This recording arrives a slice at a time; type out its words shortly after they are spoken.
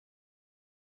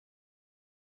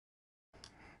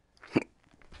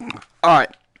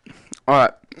Alright.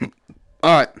 Alright.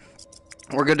 Alright.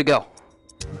 We're good to go.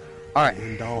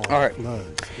 Alright. Alright.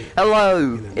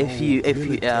 Hello.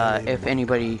 If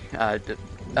anybody,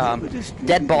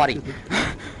 dead body.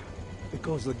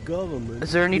 Because the government.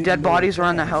 Is there any dead bodies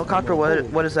around the helicopter?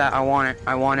 What is that? I want it.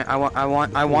 I want it. I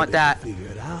want that.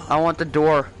 I want the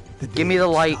door. Give me the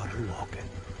light.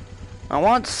 I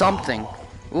want something.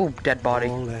 Ooh, dead body.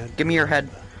 Give me your head.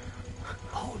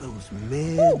 All those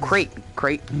men. Ooh, crate.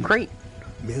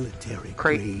 Military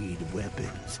grade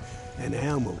weapons and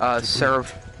ammo.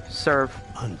 Serve.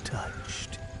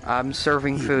 Untouched. I'm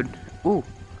serving food. Ooh,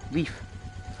 leaf.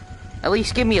 At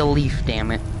least give me a leaf, damn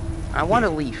it. I want a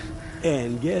leaf.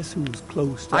 And guess who's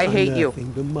close to I hate you.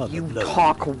 You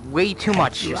Talk way too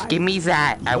much. Just give me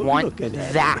that. I want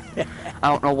that. I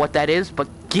don't know what that is, but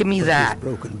give me that.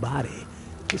 Broken body.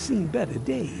 It's seen better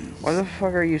days. Why the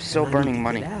fuck are you still burning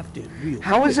money?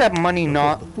 How is that money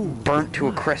not burnt to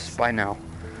a crisp by now?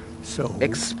 So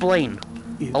explain.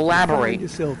 Elaborate.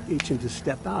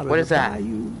 What is that?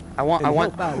 I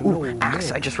want. Ooh,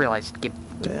 axe. I just realized.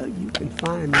 Well, you can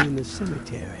find me in the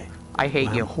cemetery. I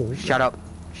hate you. Shut up.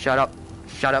 Shut up.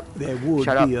 Shut up. There would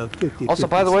Shut up. Be a 50, also,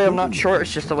 by the way, I'm not short.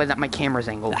 It's just the way that my camera's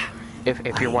angled.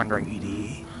 If you're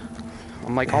wondering.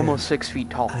 I'm like almost 6 feet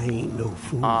tall. I ain't no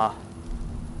fool.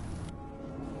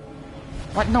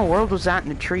 What in the world was that in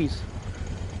the trees?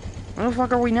 Where the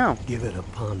fuck are we now? Give it a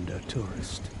ponder,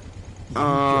 tourist. You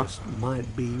just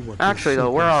might be what actually,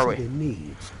 though, where are we?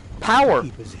 Needs. Power.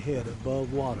 Keep his head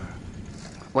above water.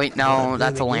 Wait, no,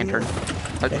 that's a lantern.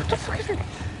 What the fuck?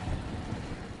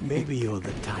 Maybe you're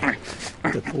the type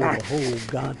to pull the whole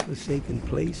godforsaken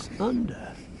place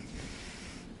under.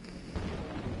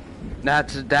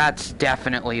 That's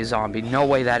definitely a zombie. No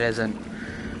way that isn't.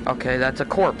 Okay, that's a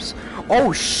corpse.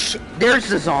 Oh shit! There's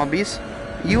the zombies.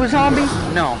 You a zombie?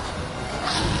 No.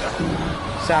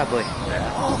 Sadly.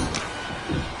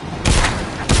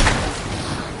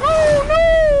 Oh no!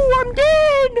 I'm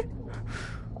dead.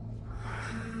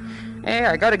 Hey,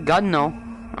 I got a gun though.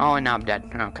 Oh, and now I'm dead.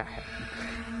 Okay.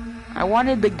 I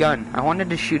wanted the gun. I wanted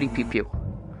the shooty pew pew.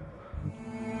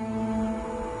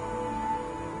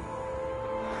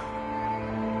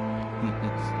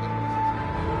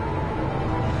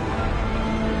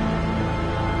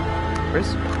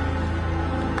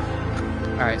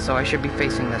 Alright, so I should be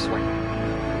facing this way.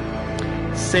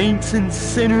 Saints and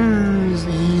sinners!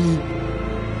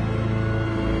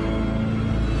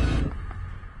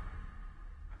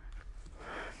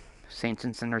 Saints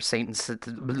and sinners,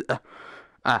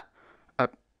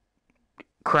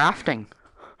 crafting.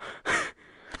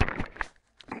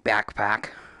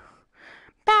 Backpack.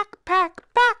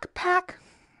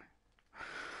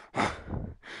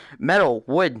 Metal,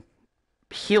 wood.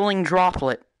 Healing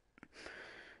droplet.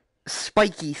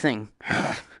 Spiky thing.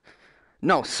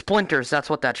 No, splinters. That's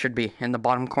what that should be in the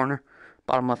bottom corner.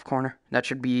 Bottom left corner. That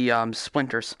should be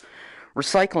splinters.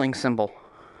 Recycling symbol.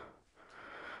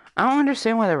 I don't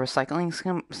understand why the recycling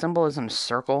symbol isn't a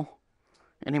circle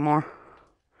anymore.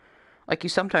 Like, you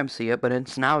sometimes see it, but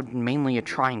it's now mainly a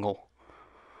triangle.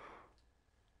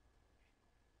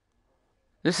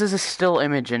 This is a still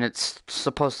image, and it's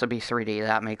supposed to be 3D.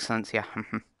 That makes sense, yeah.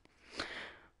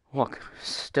 Look,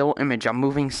 still image. I'm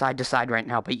moving side to side right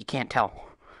now, but you can't tell.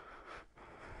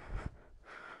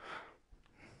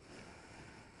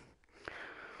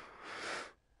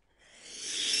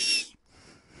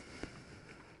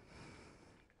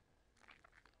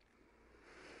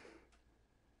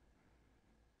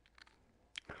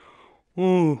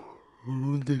 Oh,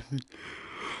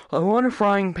 I want a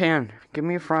frying pan. Give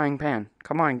me a frying pan.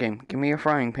 Come on, game. Give me a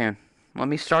frying pan. Let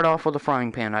me start off with a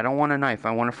frying pan. I don't want a knife.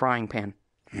 I want a frying pan.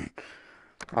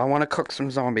 I want to cook some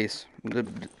zombies.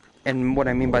 And what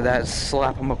I mean by that is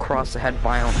slap them across the head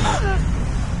violently.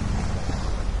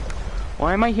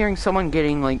 Why am I hearing someone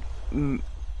getting, like,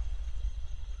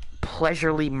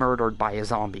 pleasurably murdered by a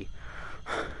zombie?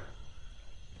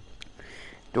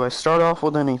 Do I start off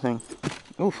with anything?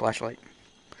 Ooh, flashlight.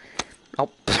 Oh.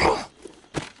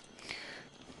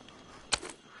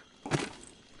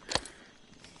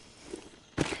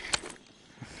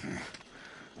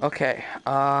 Okay,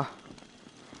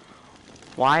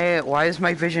 why is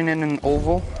my vision in an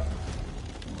oval?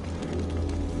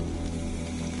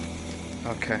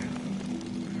 Okay.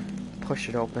 Push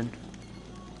it open.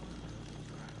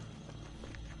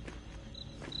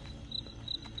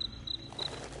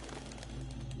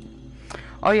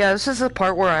 Oh yeah, this is the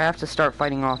part where I have to start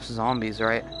fighting off zombies,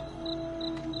 right?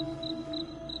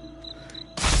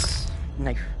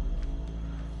 Knife.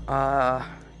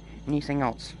 Anything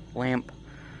else? Lamp.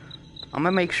 I'm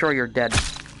gonna make sure you're dead.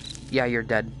 Yeah, you're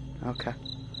dead. Okay.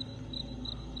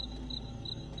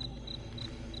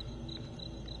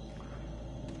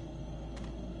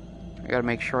 gotta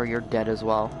make sure you're dead as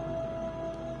well.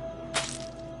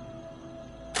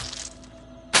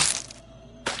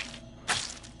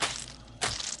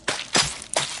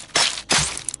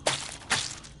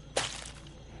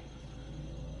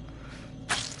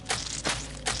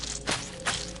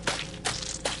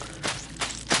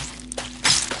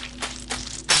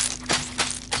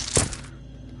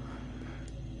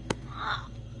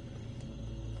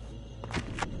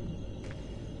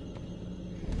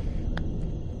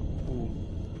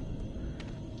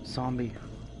 Zombie.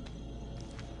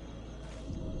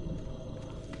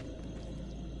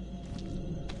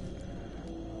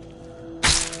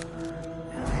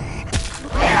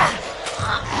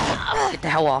 Get the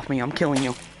hell off me, I'm killing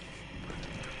you.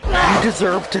 You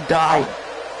deserve to die.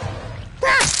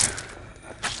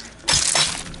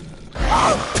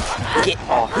 Get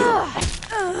off.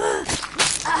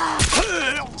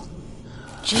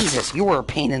 Jesus, you were a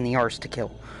pain in the arse to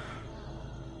kill.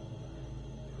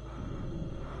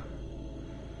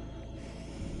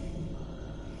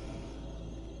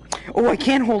 Oh, I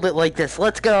can't hold it like this.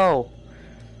 Let's go.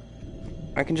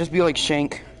 I can just be like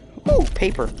Shank. Ooh,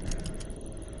 paper.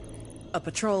 A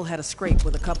patrol had a scrape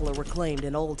with a couple of reclaimed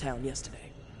in Old Town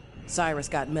yesterday. Cyrus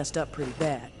got messed up pretty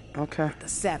bad. Okay. The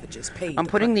savages paid. I'm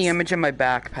putting the image in my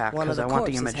backpack because I want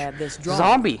the image. Had this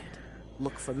Zombie.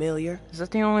 Look familiar? Is that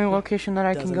the only location that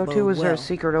I can go to? Is there a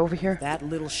secret over here? That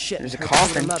little shit. There's a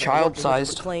coffin,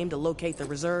 child-sized. Claim to locate the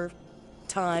reserve.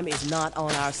 Time is not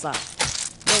on our side.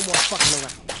 No more fucking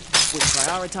around. We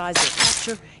prioritize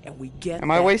their capture, and we get.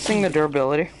 Am I wasting the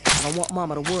durability? I don't want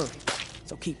Mama to worry,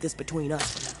 so keep this between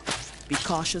us for now. Be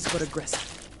cautious but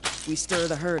aggressive. We stir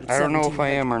the herd. I don't know if I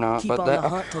am or not, but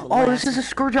that. Oh, this is a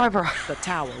screwdriver. The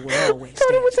tower will always. I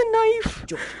thought it was a knife.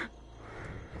 George.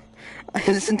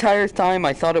 This entire time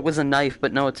I thought it was a knife,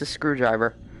 but no, it's a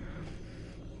screwdriver.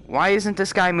 Why isn't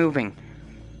this guy moving?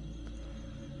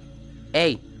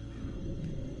 Hey.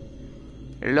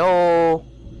 Hello?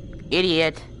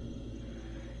 Idiot.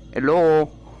 Hello?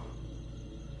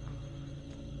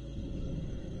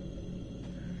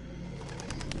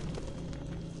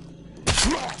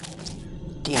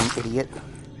 Damn idiot.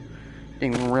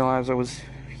 Didn't even realize I was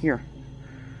here.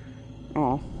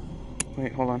 Oh.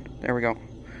 Wait, hold on. There we go.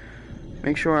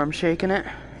 Make sure I'm shaking it.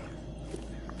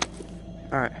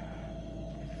 Alright.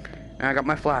 Now I got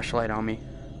my flashlight on me.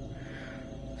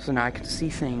 So now I can see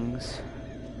things.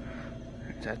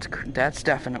 That's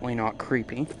definitely not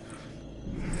creepy.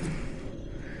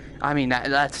 I mean,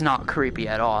 that's not creepy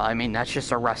at all. I mean, that's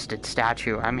just a rusted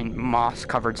statue. I mean,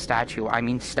 moss-covered statue. I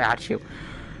mean, statue.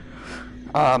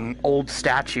 Old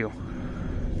statue.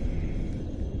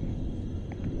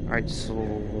 Alright,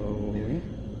 slowly.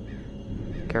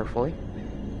 Carefully.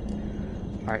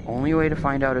 Alright, only way to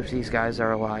find out if these guys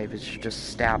are alive is to just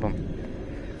stab them.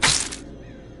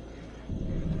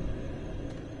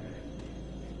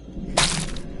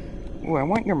 Ooh, I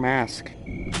want your mask.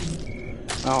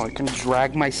 Oh, I can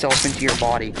drag myself into your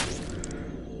body.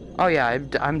 Oh yeah,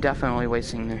 I'm definitely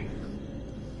wasting the...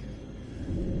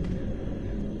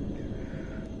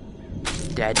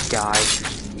 Dead guy.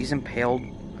 He's impaled.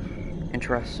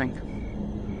 Interesting.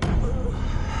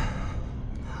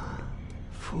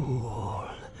 Fool.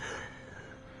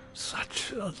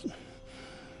 Such a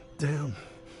damn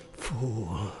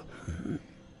fool.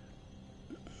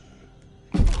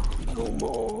 No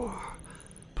more.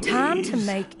 Time to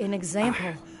make an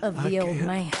example of the old can't.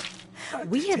 man.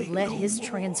 We have let his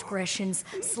transgressions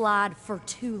slide for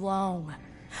too long.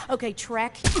 Okay,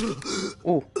 track.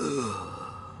 Ooh.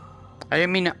 I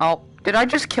didn't mean to... Oh, did I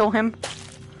just kill him?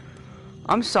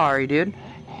 I'm sorry, dude.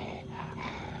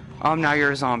 Oh, now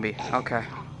you're a zombie. Okay.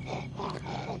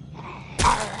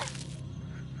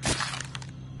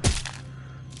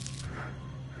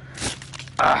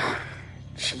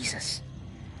 Jesus.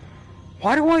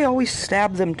 Why do I always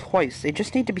stab them twice? They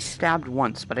just need to be stabbed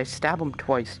once, but I stab them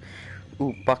twice.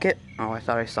 Ooh, bucket? Oh, I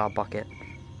thought I saw a bucket.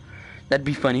 That'd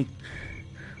be funny.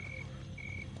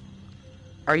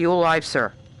 Are you alive,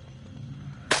 sir?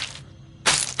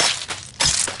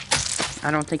 I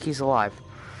don't think he's alive.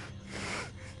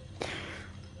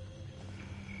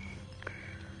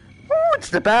 Oh, it's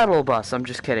the battle bus. I'm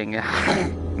just kidding.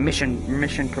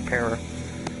 mission preparer.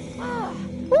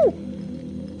 Ooh.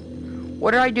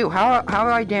 What did I do? How did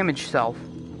I damage self?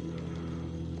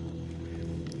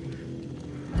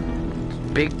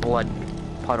 Big blood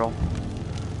puddle.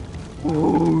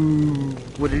 Ooh,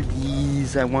 what are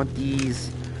these? I want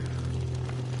these.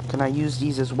 Can I use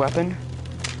these as weapon?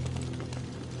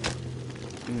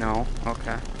 No.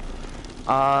 Okay.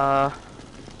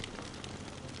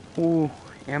 Ooh,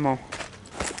 ammo.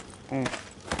 Oh,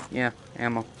 yeah,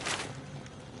 ammo.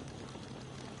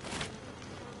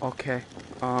 Okay.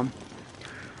 I'm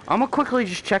gonna quickly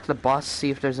just check the bus, see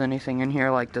if there's anything in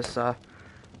here like this,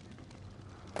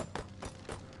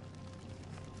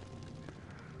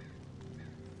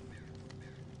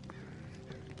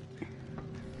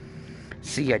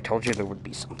 See, I told you there would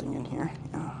be something in here.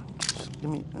 Yeah, just give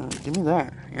me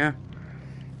that. Yeah.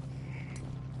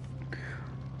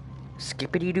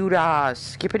 Skippity doo dah,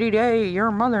 skippity day.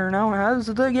 Your mother now has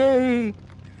the gay.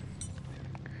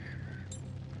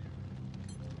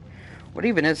 What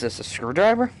even is this? A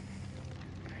screwdriver?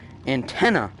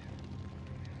 Antenna.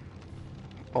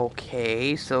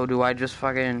 Okay, so do I just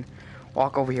fucking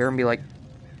walk over here and be like,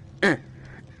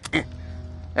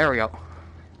 There we go.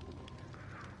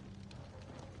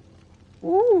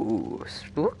 Ooh,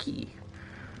 spooky.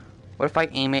 What if I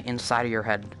aim it inside of your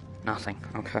head? Nothing.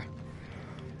 Okay.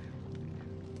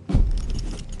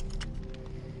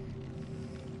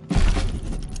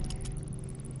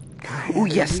 Ooh,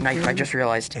 yes, knife. I just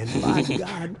realized. And by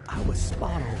God, I was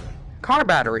spot on. Car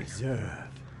battery. Reserve.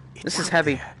 This is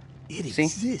heavy. There. It See?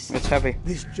 exists. It's heavy.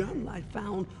 This journal I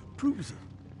found proves it.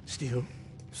 Still,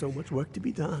 so much work to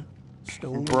be done.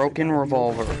 Stones Broken that gotta be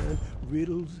revolver. overturned,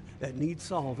 riddles that need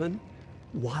solving.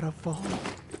 Waterfall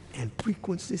and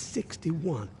frequency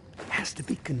 61 has to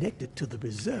be connected to the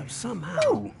reserve somehow.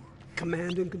 Ooh.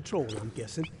 Command and control, I'm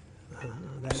guessing.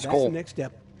 That's Skull. the next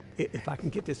step. If I can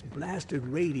get this blasted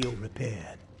radio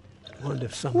repaired. Wonder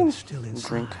if someone's still inside.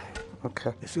 Drink.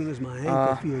 Okay. As soon as my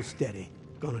ankle feels steady,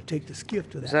 gonna take the skiff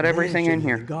to that that everything mansion in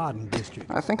here? the Garden District.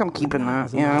 I think I'm keeping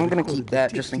that. Guys Yeah, I'm allowed gonna to go keep to the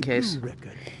that just in Tipsy case. Blue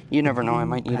record. You never know, I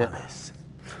might need it. Palace.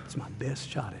 It's my best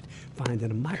shot at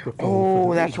finding a microphone. Oh,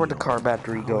 for the that's where the radio. car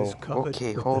battery Now it's go. covered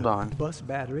Okay, with hold the on. Bus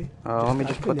battery. Let me got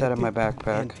just put that in my connected.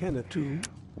 backpack. Antenna too.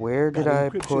 Where did Got I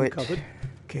encryption put? covered.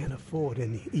 Can't afford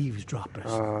any eavesdroppers.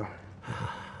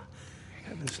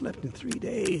 Haven't slept in 3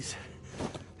 days.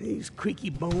 These creaky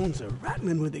bones are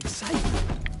rattling with excitement.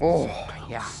 Oh,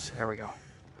 yeah. There we go.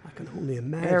 I can only There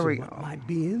imagine we what go. might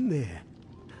be in there.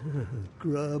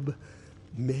 Grub,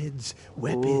 meds,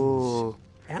 weapons, Ooh.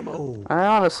 ammo. I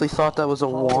honestly thought that was a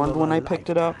All wand of when a I picked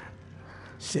it up.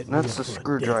 Set me That's up the for a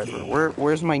screwdriver. decade.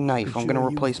 Where's my knife? I'm Could gonna sure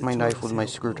replace use the my knife toy with my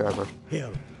cell screwdriver. phone.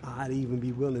 Hell, I'd even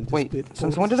be willing to Wait, spit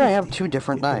since when did I have 40-50 two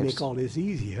different to knives? make all this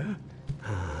easier.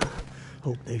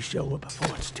 Hope they show up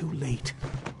before it's too late.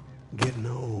 Getting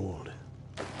old.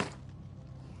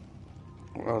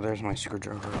 Oh, there's my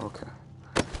screwdriver. Okay.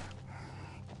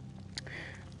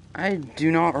 I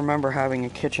do not remember having a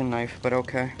kitchen knife, but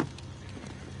okay.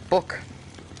 Book.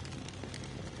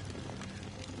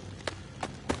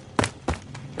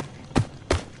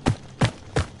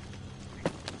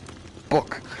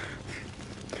 Book.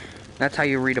 That's how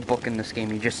you read a book in this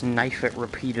game. You just knife it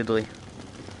repeatedly.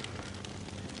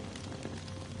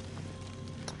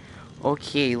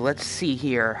 Okay, let's see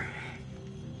here.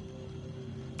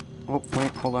 Oh,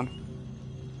 wait, hold on.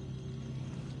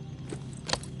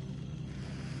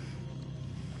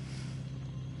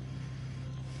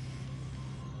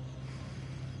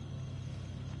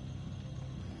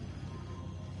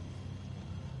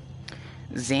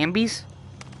 Zombies?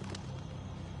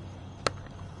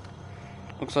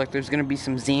 Looks like there's gonna be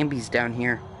some zombies down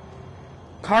here.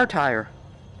 Car tire.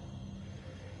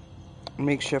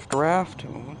 Makeshift raft.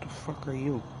 What the fuck are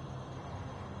you?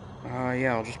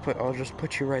 Yeah, I'll just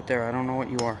put you right there. I don't know what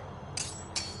you are.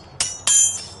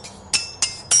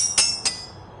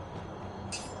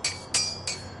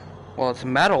 Well, it's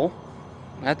metal.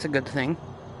 That's a good thing.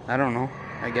 I don't know,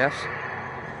 I guess.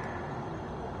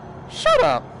 Shut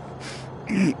up!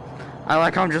 I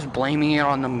like how I'm just blaming it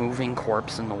on the moving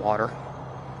corpse in the water.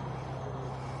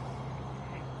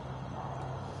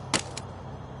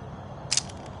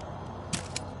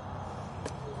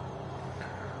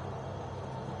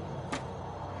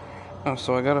 Oh,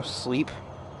 so I gotta sleep.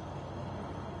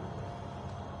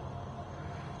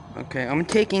 Okay, I'm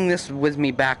taking this with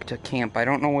me back to camp. I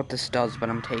don't know what this does, but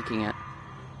I'm taking it.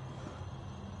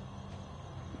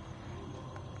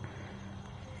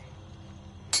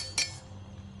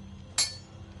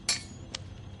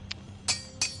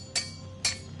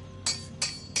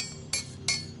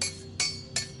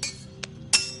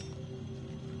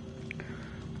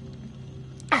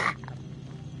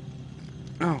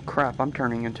 Oh crap, I'm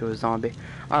turning into a zombie.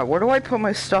 Alright, where do I put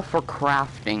my stuff for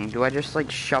crafting? Do I just like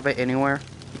shove it anywhere?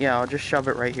 Yeah, I'll just shove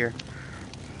it right here.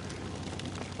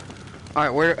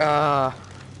 Alright, where,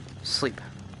 sleep.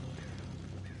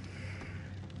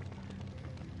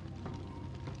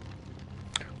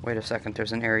 Wait a second,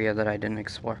 there's an area that I didn't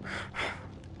explore.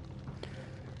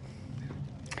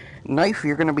 Knife,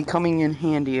 you're gonna be coming in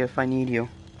handy if I need you.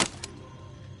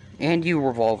 And you,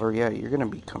 revolver, yeah, you're gonna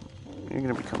become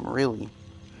really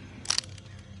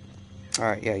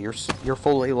Alright, yeah, you're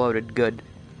fully loaded. Good.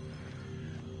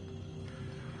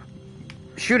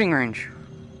 Shooting range.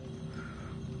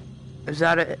 Is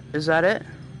that it? Is that it?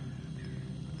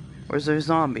 Or is there a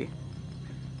zombie?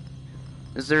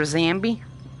 Is there a zombie?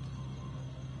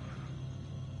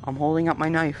 I'm holding up my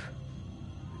knife.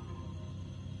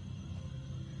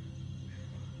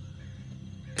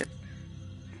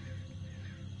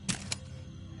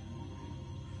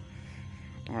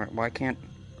 Alright, why can't...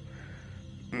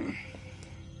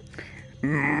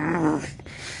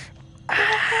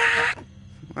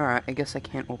 Alright, I guess I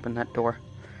can't open that door.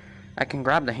 I can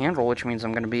grab the handle, which means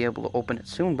I'm going to be able to open it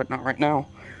soon, but not right now.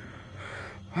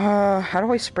 How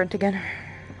do I sprint again?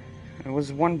 It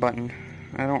was one button.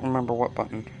 I don't remember what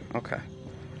button. Okay.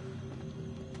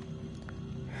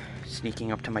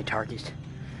 Sneaking up to my target.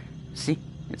 See?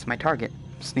 It's my target.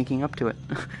 Sneaking up to it.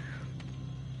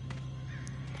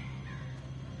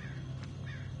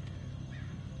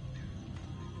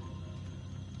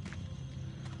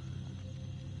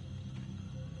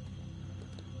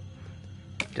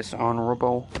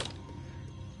 Dishonorable.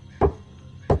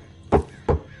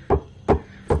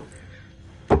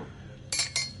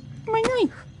 My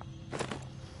knife.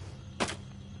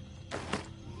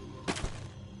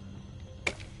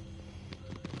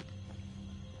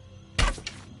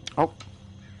 Oh.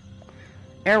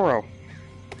 Arrow.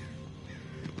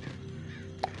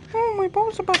 Oh, my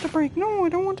bow's about to break. No, I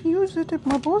don't want to use it if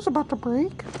my bow's about to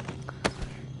break.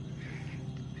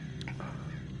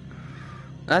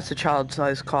 That's a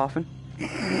child-sized coffin.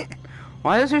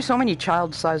 Why is there so many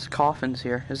child-sized coffins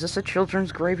here? Is this a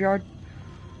children's graveyard?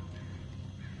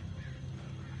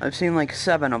 I've seen like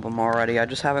 7 of them already. I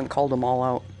just haven't called them all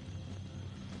out.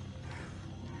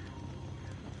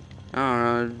 I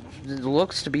don't know. It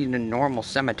looks to be a normal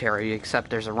cemetery, except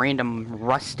there's a random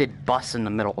rusted bus in the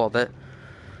middle of it.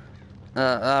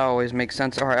 That always makes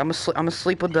sense. Alright, I'm gonna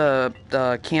sleep with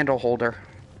the candle holder.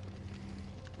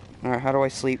 Alright, how do I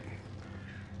sleep?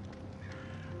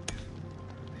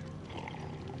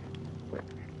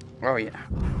 Oh, yeah.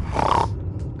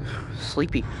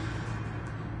 Sleepy.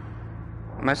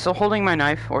 Am I still holding my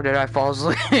knife, or did I fall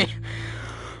asleep?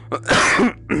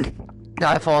 Did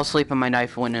I fall asleep and my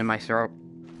knife went in my throat?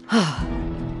 Oh.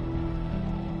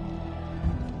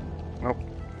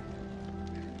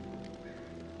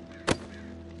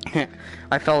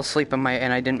 I fell asleep and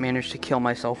I didn't manage to kill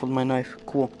myself with my knife.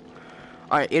 Cool.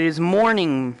 Alright, it is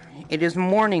morning. It is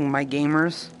morning, my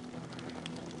gamers.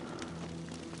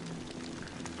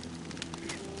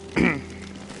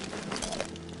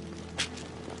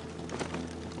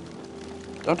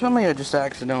 Don't tell me I just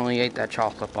accidentally ate that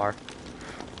chocolate bar.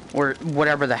 Or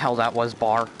whatever the hell that was,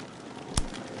 bar.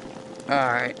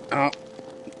 Alright, oh.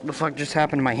 The fuck just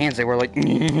happened to my hands? They were like...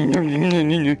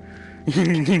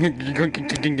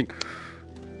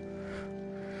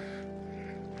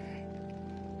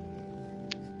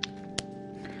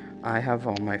 I have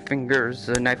all my fingers,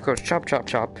 the knife goes chop chop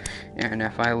chop, and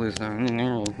if I lose them,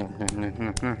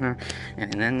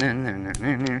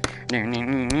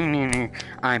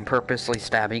 I'm purposely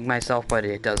stabbing myself, but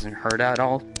it doesn't hurt at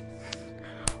all.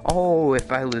 Oh,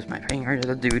 if I lose my fingers,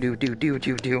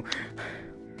 do.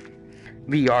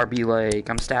 VR be like,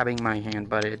 I'm stabbing my hand,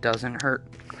 but it doesn't hurt.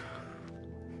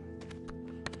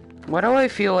 Why do I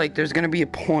feel like there's gonna be a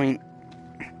point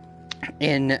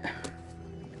in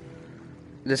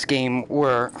this game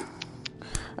where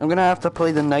I'm gonna have to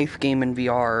play the knife game in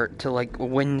VR to like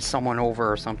win someone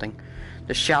over or something?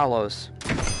 The Shallows.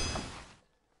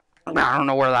 I don't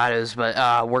know where that is,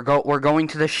 but we're going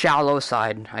to the shallow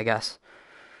side, I guess.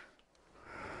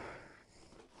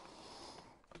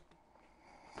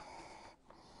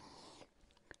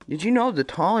 Did you know the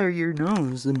taller your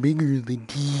nose, the bigger the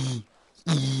D?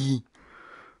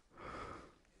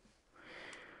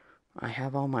 I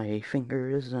have all my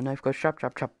fingers, the knife goes chop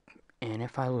chop chop, and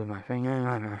if I lose my finger,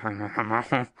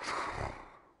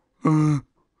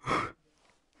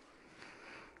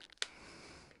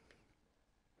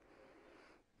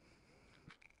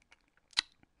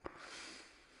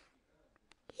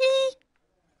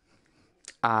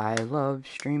 I love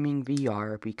streaming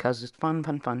VR because it's fun,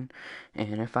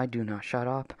 and if I do not shut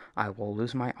up, I will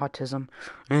lose my autism.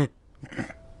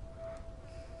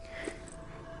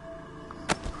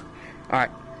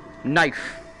 Alright,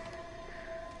 knife.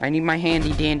 I need my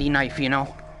handy dandy knife, you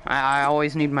know? I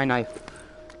always need my knife.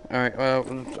 Alright,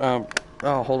 oh,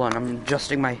 hold on, I'm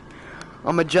adjusting my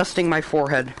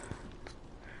forehead.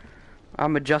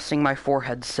 I'm adjusting my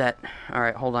forehead set.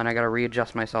 Alright, hold on, I gotta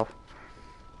readjust myself.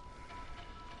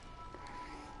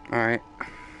 Alright.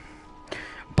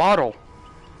 Bottle.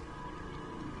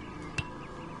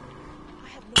 I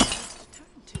have no place to turn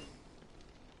to.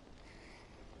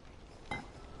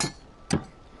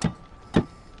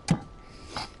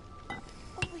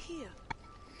 here.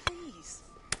 Please.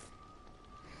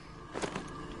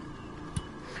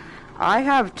 I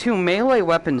have 2 melee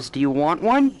weapons. Do you want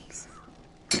one? Please.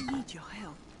 I need your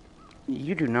help.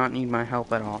 You do not need my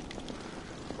help at all.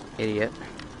 Idiot.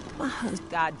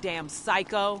 Goddamn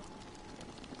psycho.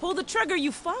 Pull the trigger,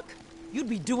 you fuck. You'd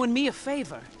be doing me a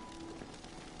favor.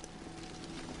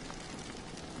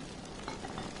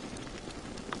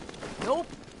 Nope.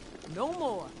 No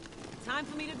more. Time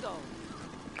for me to go.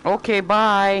 Okay,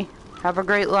 bye. Have a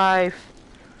great life.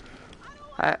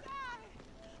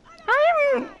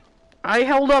 I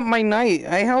held up my knife.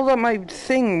 I held up my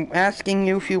thing asking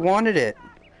you if you wanted it.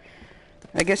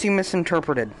 I guess you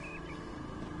misinterpreted.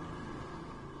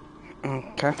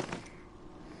 Okay.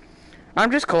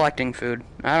 I'm just collecting food.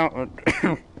 I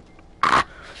don't...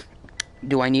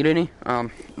 Do I need any?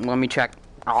 Let me check.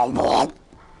 No,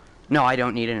 I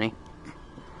don't need any.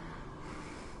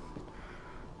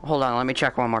 Hold on, let me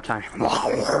check one more time.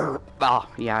 Oh,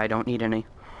 yeah, I don't need any.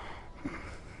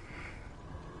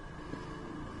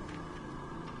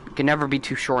 You can never be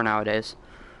too sure nowadays.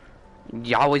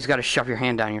 You always gotta shove your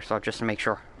hand down your throat just to make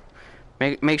sure.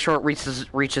 Make sure it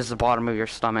reaches the bottom of your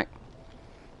stomach.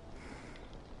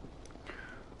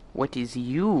 What is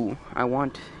you? I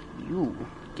want you.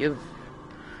 Give.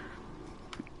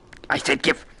 I said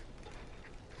give.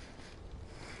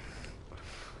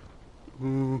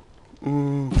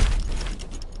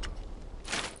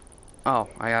 Oh,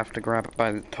 I have to grab it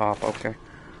by the top. Okay.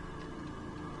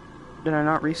 Did I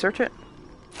not research it?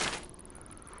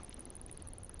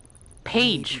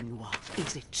 Page. Maybe Noir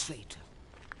is a traitor.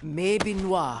 Maybe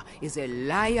Noir is a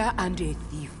liar and a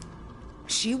thief.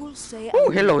 She will say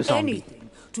hello, zombie. anything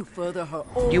to further her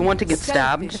own. Do you want to get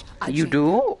stabbed? You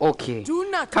do? Okay. Do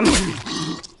not come here.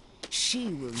 She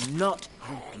will not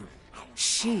help you.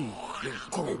 She will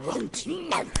corrupt you.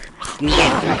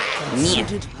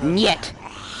 Niet.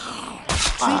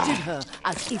 Treated her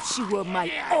as if she were my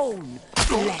own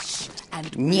flesh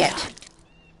and Niet. blood.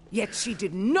 Yet she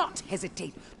did not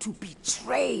hesitate to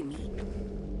betray me.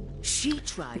 She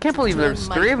tried. I can't believe there's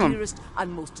 3 of them.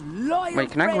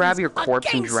 Wait, can I grab your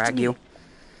corpse and drag you?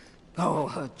 Oh,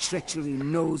 her treachery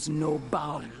knows no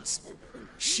bounds.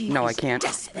 She No, I is can't.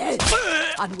 desperate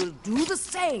and will do the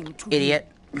same to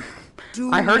Idiot. you.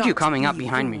 Do I heard you not coming up be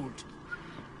behind me. fooled.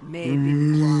 Maybe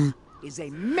Noir is a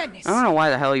menace. I don't know why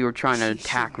the hell you were trying to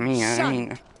attack me. I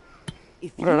mean,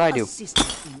 what did I do?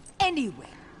 Anyway,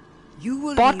 you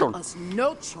will Bottle. leave us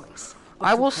no choice.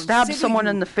 I will stab someone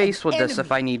in the face with this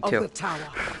if I need to.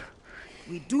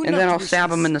 And then I'll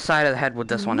stab him in the side of the head with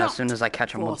this one as soon as I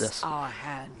catch him with this.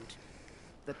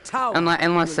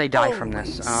 Unless they die from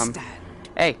this.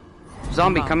 Hey,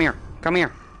 zombie, come here. Come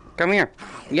here. Come here.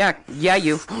 Yeah,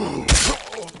 you.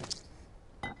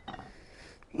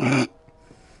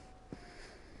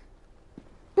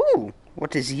 Ooh,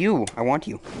 what is you? I want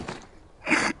you.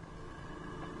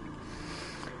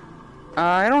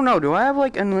 I don't know. Do I have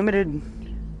like unlimited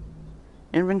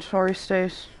inventory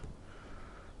space?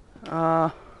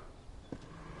 For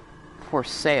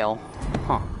sale.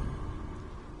 Huh.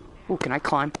 Ooh, can I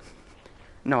climb?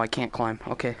 No, I can't climb.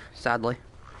 Okay, sadly.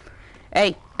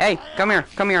 Hey, come here.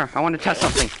 I want to test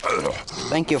something.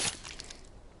 Thank you.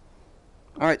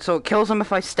 Alright, so it kills him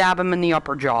if I stab him in the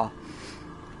upper jaw.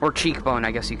 Or cheekbone,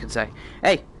 I guess you could say.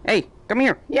 Hey, come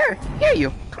here. Yeah,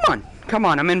 you. Come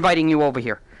on, I'm inviting you over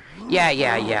here. Yeah, you.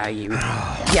 Yeah, you.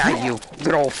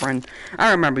 Good old friend. I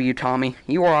remember you, Tommy.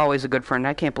 You were always a good friend.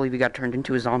 I can't believe you got turned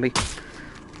into a zombie.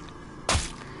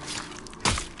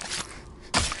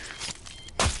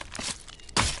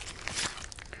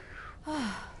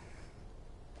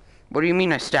 What do you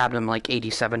mean I stabbed him like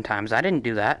 87 times? I didn't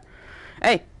do that.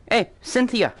 Hey,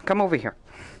 Cynthia, come over here.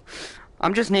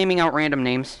 I'm just naming out random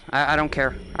names. I don't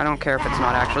care. I don't care if it's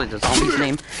not actually the zombie's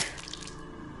name.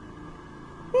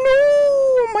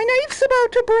 No! My knife's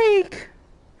about to break!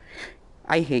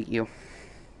 I hate you.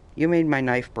 You made my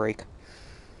knife break.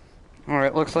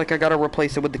 Alright, looks like I gotta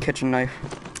replace it with the kitchen knife.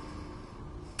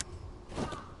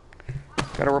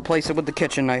 Gotta replace it with the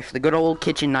kitchen knife. The good old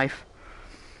kitchen knife.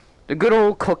 The good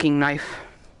old cooking knife.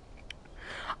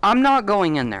 I'm not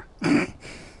going in there.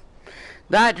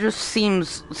 That just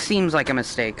seems like a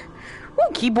mistake.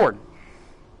 Ooh, keyboard.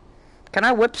 Can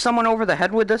I whip someone over the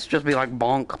head with this? Just be like,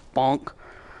 bonk, bonk.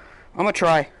 I'm gonna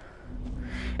try.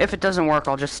 If it doesn't work,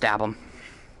 I'll just stab him.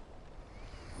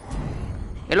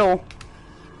 Hello?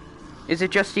 Is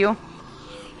it just you?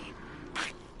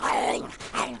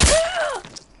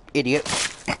 Idiot.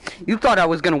 You thought I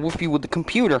was gonna whoop you with the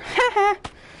computer. Haha.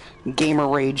 Gamer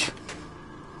rage.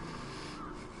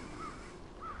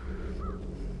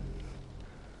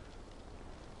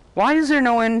 Why is there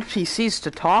no NPCs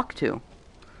to talk to?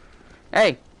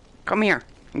 Hey, come here.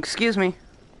 Excuse me.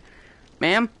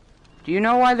 Ma'am, do you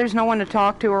know why there's no one to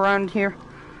talk to around here?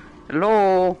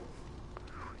 Hello?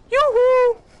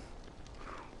 Yoo-hoo!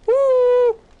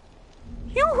 Woo!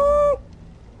 Yoo-hoo!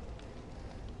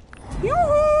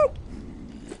 Yoo-hoo!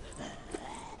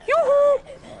 Yoo-hoo!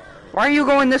 Why are you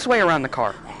going this way around the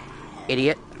car?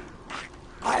 Idiot.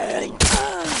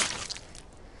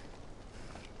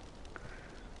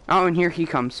 Oh, and here he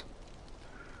comes.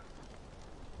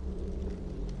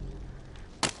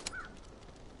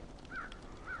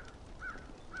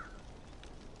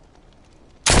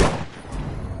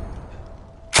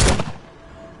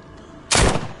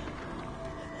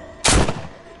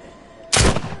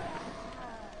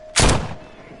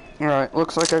 Alright,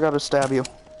 looks like I gotta stab you.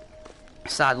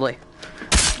 Sadly.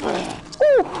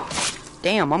 Ooh.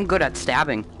 Damn, I'm good at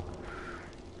stabbing.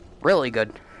 Really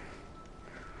good.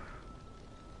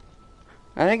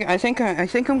 I think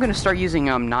I'm gonna start using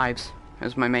knives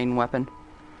as my main weapon.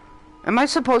 Am I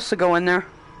supposed to go in there?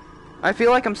 I feel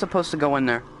like I'm supposed to go in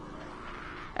there.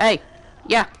 Hey,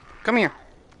 yeah, come here.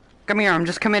 Come here, I'm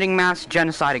just committing mass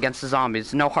genocide against the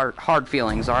zombies. No hard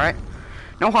feelings, alright?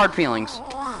 No hard feelings.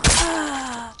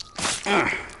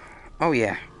 Oh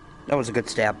yeah, that was a good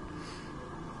stab.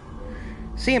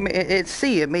 See,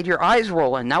 it made your eyes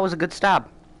roll in. That was a good stab.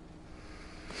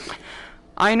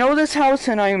 I know this house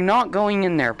and I am not going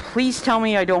in there. Please tell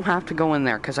me I don't have to go in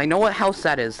there, because I know what house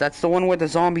that is. That's the one where the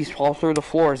zombies fall through the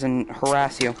floors and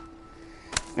harass you.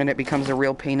 And it becomes a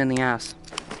real pain in the ass.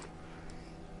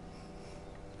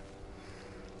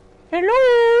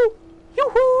 Hello?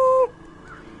 Yoo-hoo!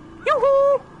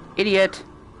 Yoo-hoo! Idiot.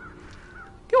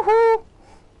 Yoo-hoo!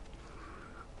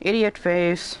 Idiot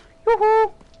face.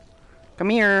 Yoo-hoo! Come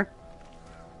here.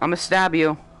 I'm gonna stab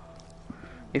you.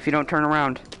 If you don't turn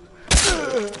around.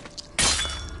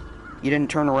 You didn't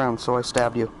turn around, so I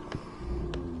stabbed you.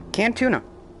 Canned tuna.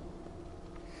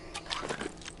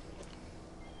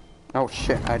 Oh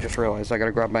shit, I just realized I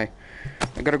gotta grab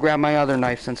my other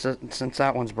knife since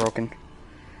that one's broken.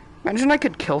 Imagine I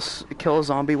could kill a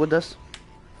zombie with this.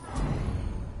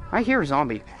 I hear a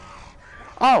zombie.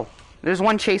 Oh, there's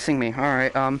one chasing me.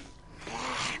 Alright,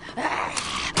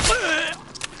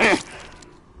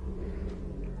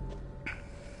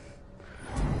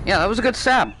 yeah, that was a good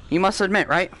stab. You must admit,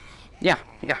 right? Yeah,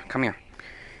 come here.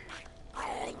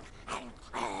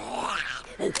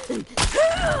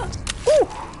 Ooh,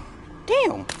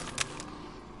 damn.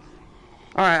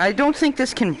 Alright, I don't think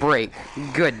this can break.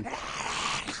 Good.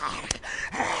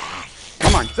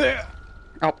 Come on.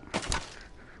 Oh.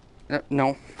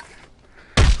 No.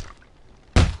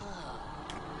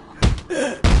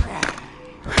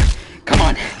 Come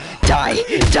on. Die.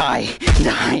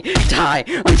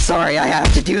 I'm sorry I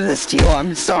have to do this to you.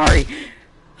 I'm sorry.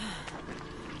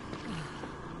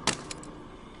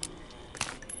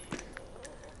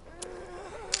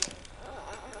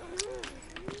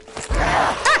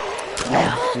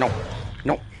 No.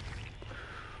 No.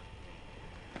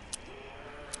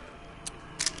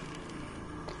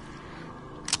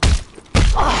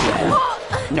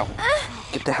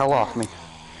 Get the hell off me.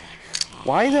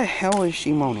 Why the hell is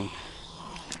she moaning?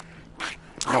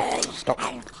 No, stop.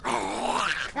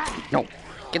 No,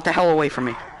 get the hell away from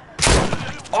me.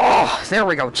 Oh, there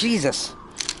we go, Jesus.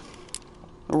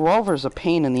 The revolver's a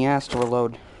pain in the ass to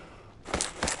reload.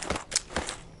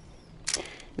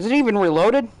 Is it even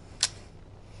reloaded?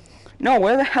 No,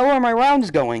 where the hell are my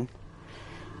rounds going?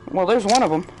 Well, there's one of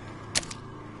them.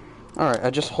 Alright, I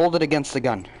just hold it against the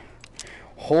gun.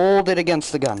 Hold it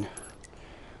against the gun.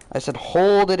 I said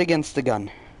hold it against the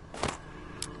gun.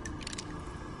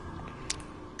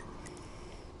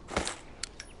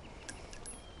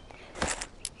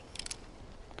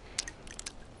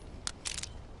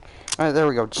 Alright, there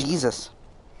we go. Jesus.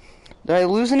 Did I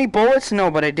lose any bullets?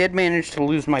 No, but I did manage to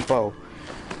lose my bow.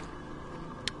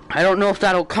 I don't know if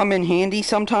that'll come in handy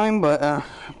sometime, but,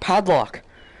 padlock.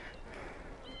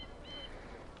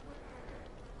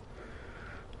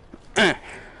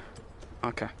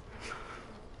 Okay.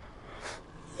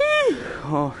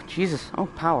 Oh, Jesus. Oh,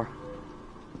 power.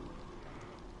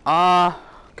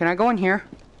 Can I go in here?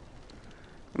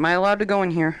 Am I allowed to go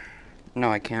in here?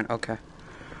 No, I can't. Okay.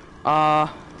 Well,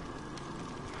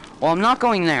 I'm not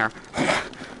going there.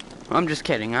 I'm just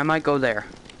kidding. I might go there.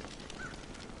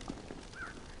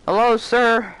 Hello,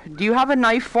 sir. Do you have a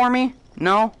knife for me?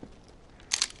 No?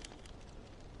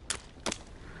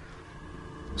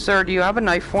 Sir, do you have a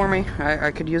knife for me?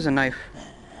 I could use a knife.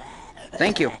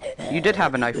 Thank you. You did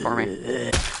have a knife for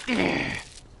me.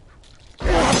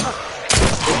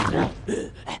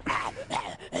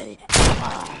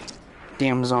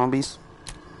 Damn zombies.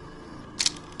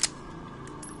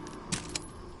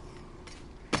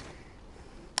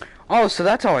 Oh, so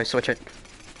that's how I switch it.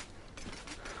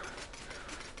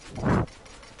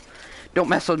 Don't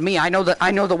mess with me. I know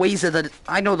the ways of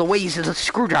the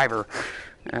screwdriver.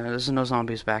 There's no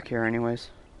zombies back here anyways.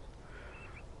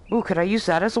 Ooh, could I use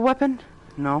that as a weapon?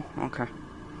 No? Okay.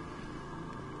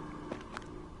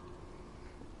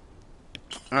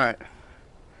 Alright.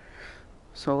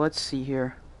 So let's see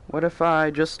here. What if I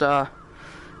just,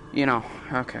 you know,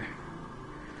 okay.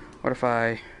 What if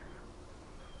I...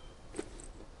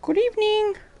 Good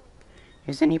evening.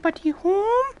 Is anybody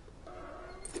home?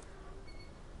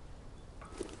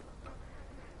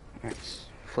 Let's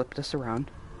flip this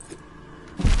around.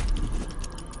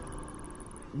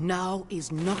 Now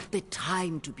is not the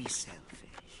time to be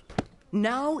selfish.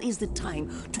 Now is the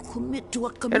time to commit to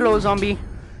a community. Hello, zombie.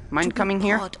 Mind coming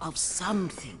here? Part of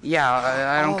something. Yeah,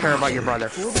 I don't care about your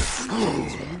brother.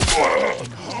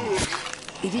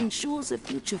 It ensures a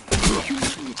future for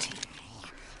humanity.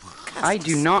 I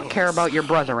do not care about your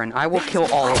brother, and I will kill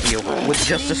all of you with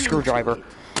just a screwdriver.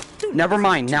 Never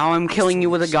mind. Now I'm killing you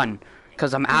with a gun,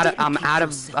 because I'm out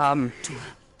of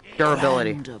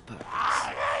durability.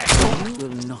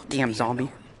 Damn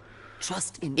zombie.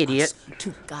 Trust in Idiot. us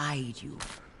to guide you,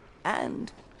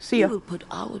 and see ya. We will put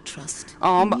our trust.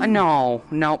 No,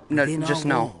 just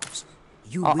no.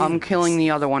 Walls, I'm killing the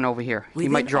other one over here. He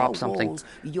might drop something. Walls,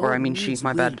 Or I mean she,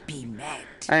 my bad.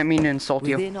 I didn't mean to insult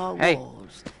you. Hey,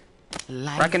 walls,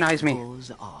 recognize me.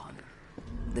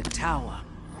 The tower.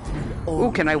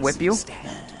 Ooh, can I whip you?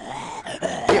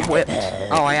 Get whipped.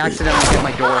 Oh, I accidentally hit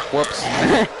my door. Whoops.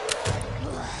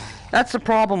 That's the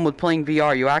problem with playing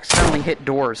VR. You accidentally hit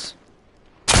doors.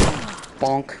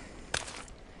 Bonk.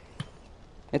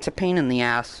 It's a pain in the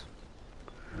ass.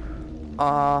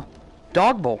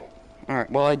 Dog bowl.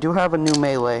 Alright, well, I do have a new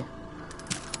melee.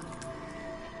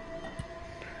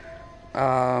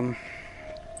 Alright,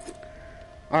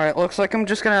 looks like I'm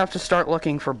just gonna have to start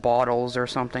looking for bottles or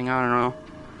something. I don't know.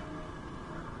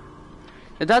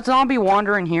 Did that zombie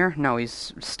wander in here? No,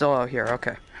 he's still out here.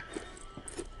 Okay.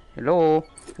 Hello,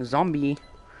 zombie.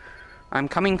 I'm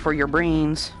coming for your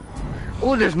brains.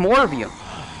 Oh, there's more of you.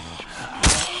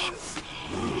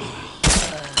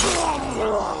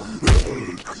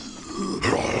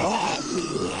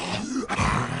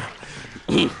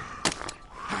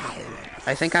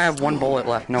 I think I have one bullet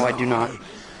left. No, I do not.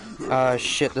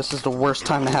 Shit, this is the worst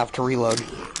time to have to reload.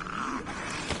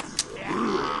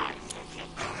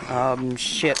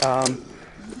 Shit,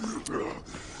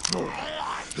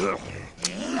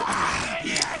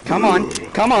 Come on,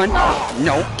 come on.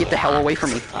 No, get the hell away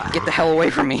from me. Get the hell away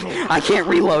from me. I can't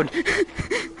reload.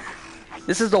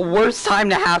 This is the worst time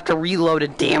to have to reload a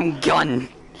damn gun.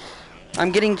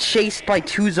 I'm getting chased by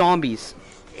 2 zombies.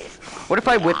 What if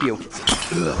I whip you?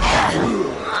 No,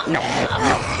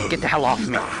 no, get the hell off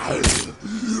me.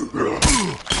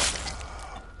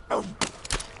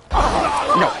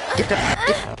 No,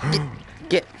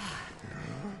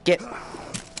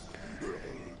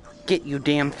 get you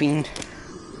damn fiend.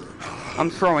 I'm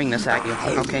throwing this at you.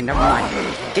 Okay, never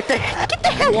mind. Get the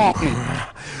hell off me.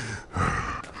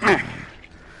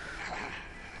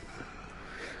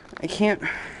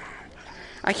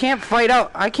 I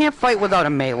can't fight without a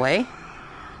melee.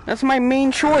 That's my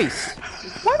main choice.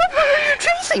 Why the fuck are you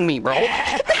chasing me, bro?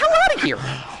 Get the hell out of here.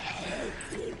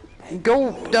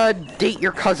 Go, date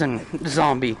your cousin,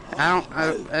 zombie. I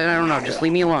don't know. Just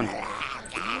leave me alone.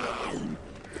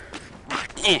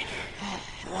 Eh.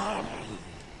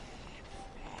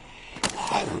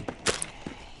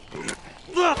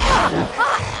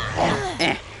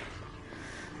 Eh.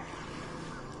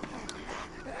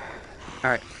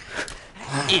 Alright.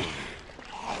 Eh.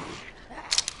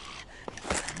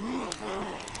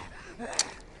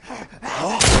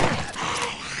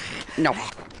 No.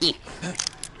 Eh.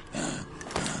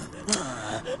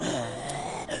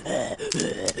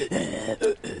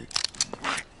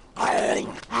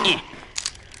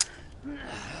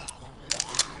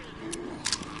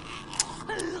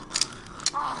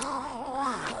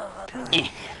 Eh.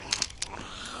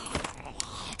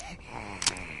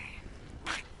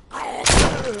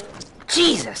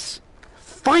 Jesus!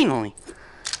 Finally!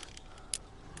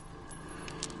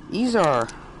 These are...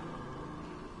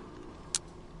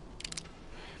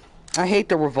 I hate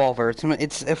the revolver.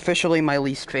 It's officially my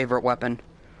least favorite weapon.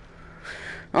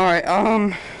 Alright,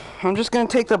 I'm just gonna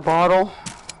take the bottle.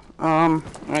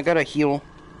 I gotta heal.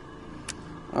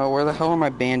 Oh, where the hell are my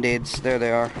band-aids? There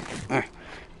they are.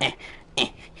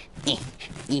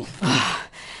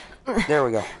 There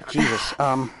we go. Jesus.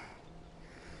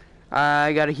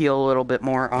 I gotta heal a little bit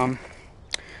more.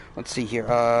 Let's see here.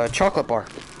 Chocolate bar.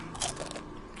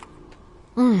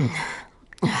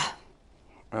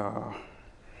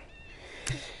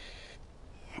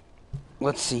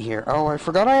 let's see here. Oh, I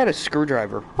forgot I had a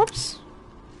screwdriver. Whoops.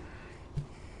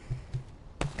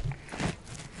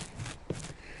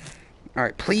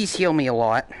 Alright, please heal me a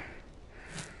lot.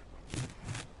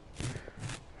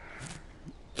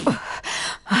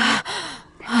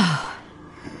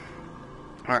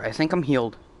 Alright, I think I'm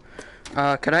healed.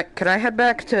 Could I head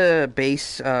back to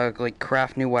base, like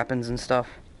craft new weapons and stuff?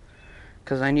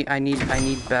 Cause I need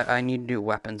new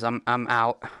weapons. I'm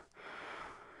out.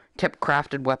 Tip: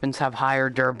 crafted weapons have higher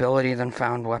durability than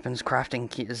found weapons.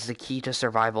 Crafting is the key to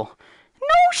survival. No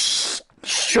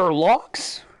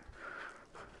Sherlocks.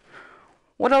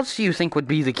 What else do you think would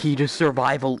be the key to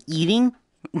survival? Eating?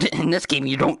 In this game,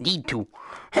 you don't need to.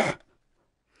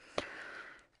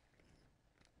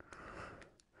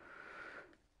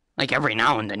 Like, every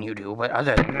now and then you do, but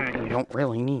other than that, you don't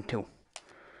really need to.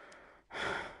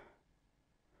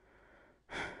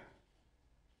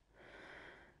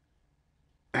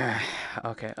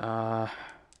 Okay,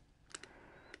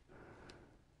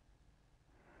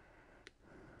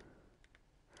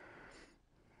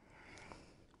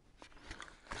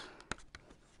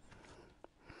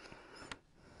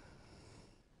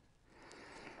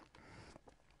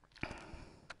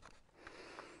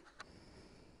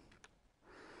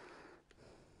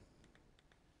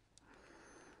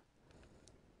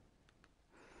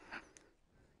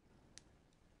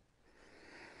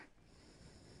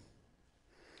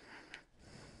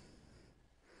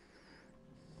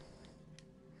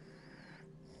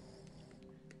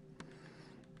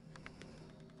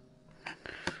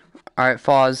 Alright,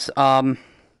 Foz, I'm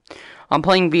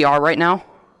playing VR right now.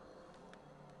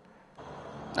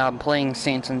 I'm playing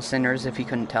Saints and Sinners, if you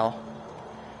couldn't tell.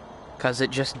 Because it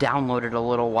just downloaded a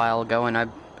little while ago, and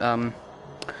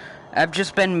I've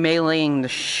just been meleeing the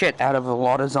shit out of a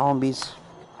lot of zombies.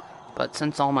 But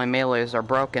since all my melees are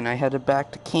broken, I headed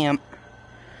back to camp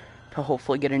to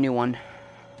hopefully get a new one.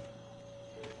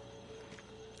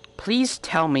 Please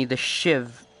tell me the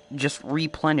shiv just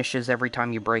replenishes every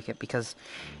time you break it, because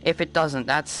if it doesn't,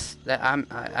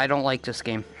 I don't like this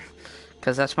game,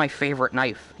 because that's my favorite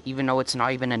knife, even though it's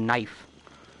not even a knife.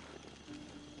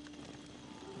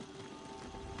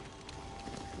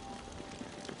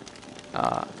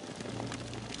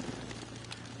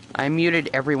 I muted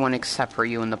everyone except for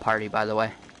you in the party, by the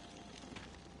way.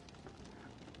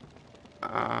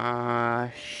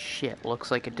 Shit,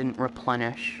 looks like it didn't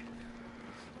replenish.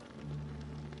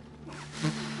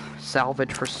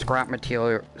 Salvage for scrap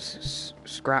materials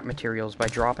by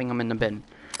dropping them in the bin.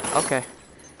 Okay.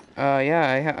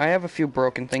 Yeah, I have a few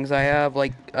broken things. I have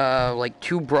like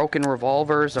 2 broken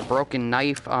revolvers, a broken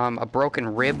knife, a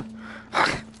broken rib.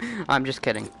 I'm just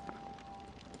kidding.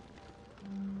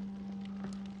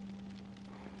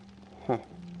 Huh.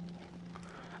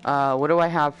 What do I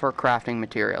have for crafting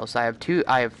materials? I have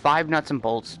 5 nuts and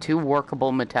bolts, 2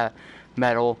 workable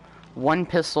metal, 1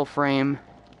 pistol frame,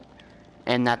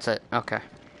 and that's it. Okay.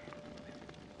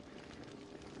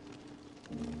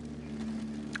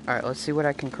 Alright, let's see what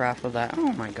I can craft with that.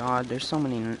 Oh my god, there's so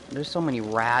many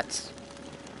rats.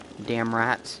 Damn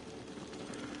rats.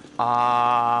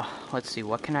 Let's see,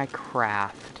 what can I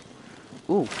craft?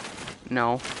 Ooh,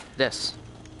 no, this.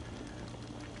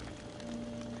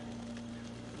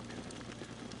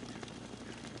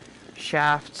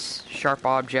 Shafts, sharp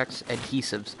objects,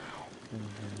 adhesives.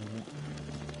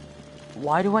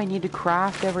 Why do I need to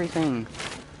craft everything?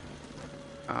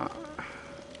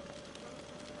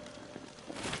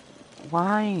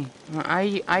 Why?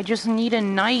 I just need a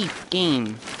knife,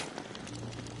 game.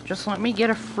 Just let me get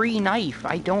a free knife.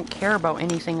 I don't care about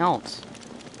anything else.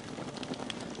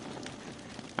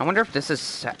 I wonder if this is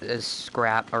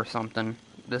scrap or something.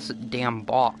 This damn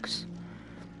box.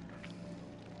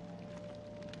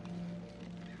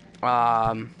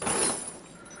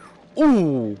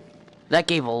 Ooh! That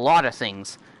gave a lot of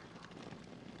things.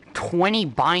 20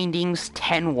 bindings,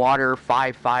 10 water,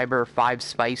 5 fiber, 5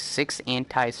 spice, 6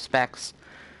 anti-specs.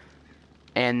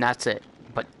 And that's it.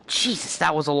 But, Jesus,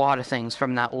 that was a lot of things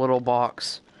from that little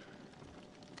box.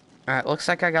 Alright, looks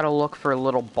like I gotta look for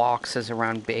little boxes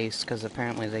around base, because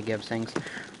apparently they give things.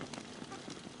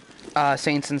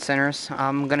 Saints and Sinners.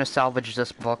 I'm gonna salvage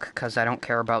this book, because I don't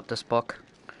care about this book.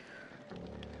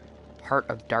 Heart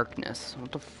of Darkness.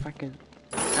 What the fuck is...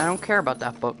 I don't care about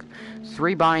that book.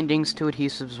 3 bindings, 2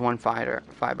 adhesives, 1 fiber.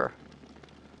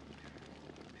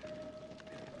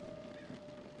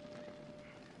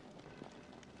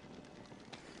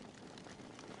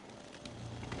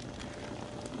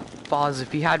 Foz,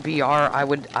 if you had VR,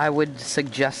 I would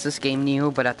suggest this game to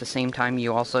you, but at the same time,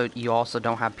 you also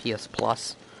don't have PS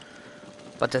Plus.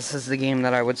 But this is the game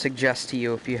that I would suggest to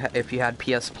you if you had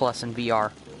PS Plus and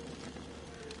VR.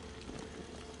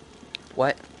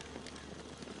 What?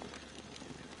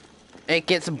 It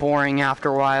gets boring after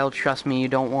a while, trust me, you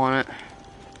don't want it.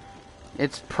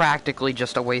 It's practically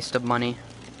just a waste of money.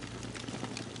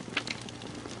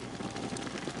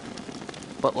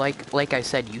 But like I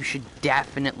said, you should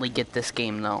definitely get this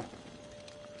game though.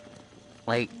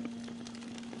 Like,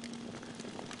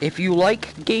 if you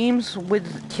like games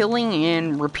with killing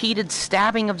and repeated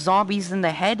stabbing of zombies in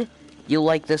the head, you'll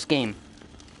like this game.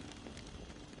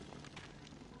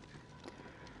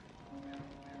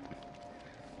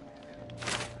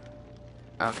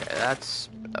 Okay, that's...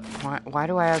 Why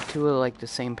do I have two of, like, the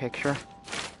same picture?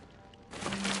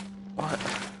 What?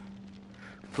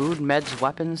 Food, meds,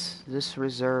 weapons? This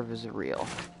reserve is real.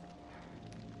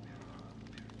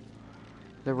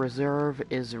 The reserve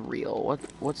is real.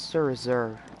 What's the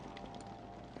reserve?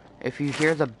 If you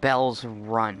hear the bells,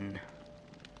 run.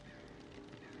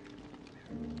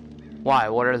 Why?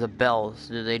 What are the bells?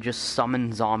 Do they just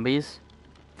summon zombies?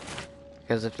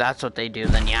 Because if that's what they do,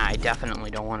 then yeah, I definitely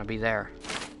don't want to be there.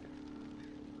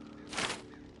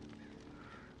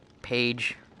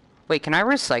 Page. Wait, can I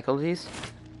recycle these?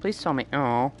 Please tell me.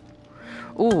 Oh.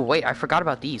 Ooh, wait, I forgot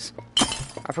about these.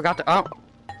 I forgot to... Oh.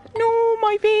 No,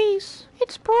 my vase.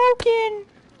 It's broken.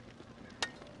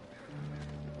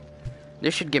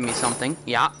 This should give me something.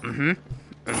 Yeah.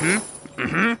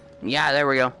 Yeah, there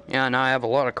we go. Yeah, now I have a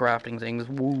lot of crafting things.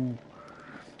 Woo.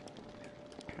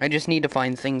 I just need to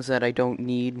find things that I don't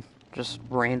need just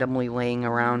randomly laying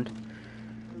around.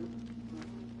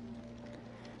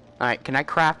 Alright, can I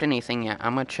craft anything yet?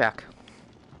 I'm gonna check.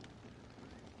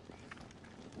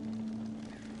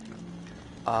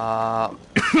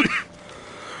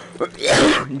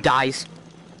 Dies.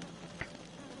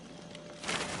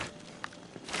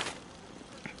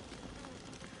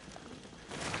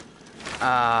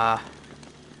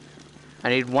 I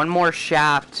need one more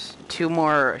shaft, 2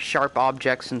 more sharp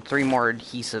objects, and 3 more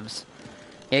adhesives.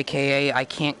 AKA, I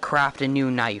can't craft a new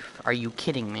knife. Are you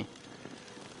kidding me?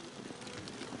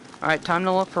 Alright, time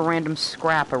to look for random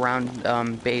scrap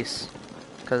around, base.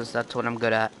 Because that's what I'm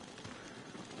good at.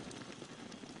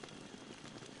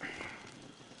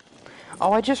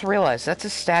 Oh, I just realized, that's a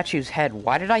statue's head.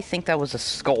 Why did I think that was a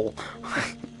skull?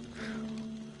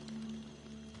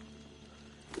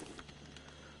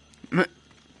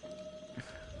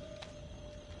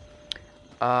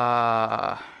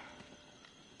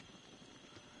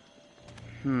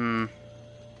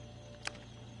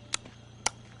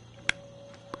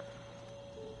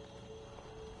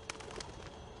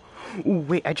 Ooh,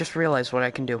 wait, I just realized what I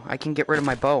can do. I can get rid of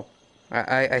my bow.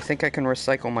 I think I can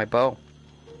recycle my bow.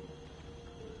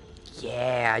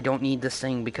 Yeah, I don't need this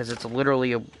thing because it's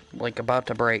literally, like, about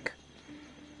to break.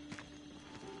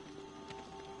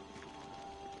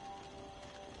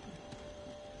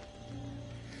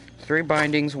 Three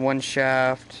bindings, 1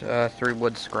 shaft, 3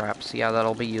 wood scraps. Yeah,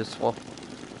 that'll be useful.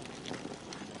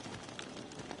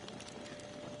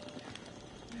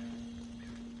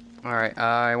 Alright,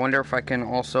 I wonder if I can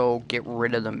also get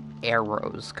rid of the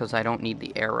arrows, because I don't need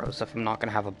the arrows if I'm not going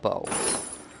to have a bow.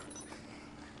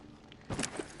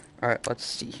 Alright, let's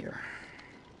see here.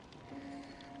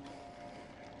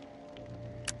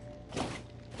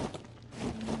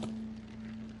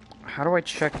 How do I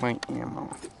check my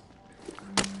ammo?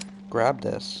 Grab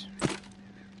this.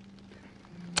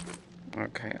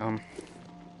 Okay,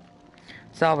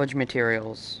 salvage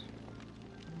materials.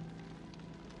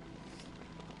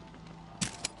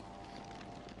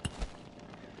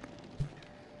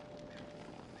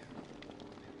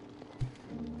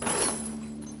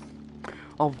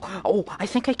 Oh, I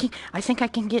think I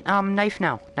can get, knife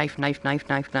now. Knife.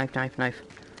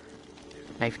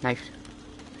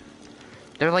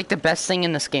 They're like the best thing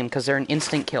in this game, because they're an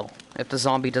instant kill, if the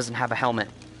zombie doesn't have a helmet.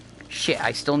 Shit,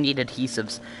 I still need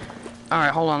adhesives.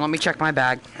 Alright, hold on, let me check my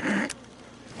bag.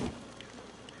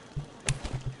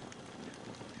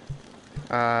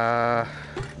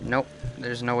 Nope,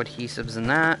 there's no adhesives in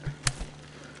that.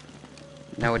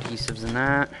 No adhesives in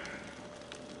that.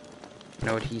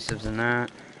 No adhesives in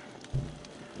that.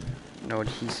 No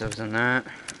adhesives in that.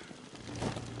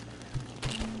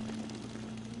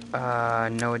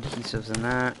 No adhesives in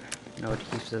that. No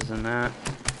adhesives in that.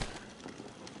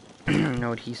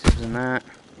 No adhesives in that.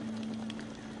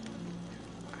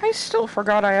 I still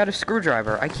forgot I had a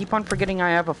screwdriver. I keep on forgetting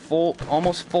I have a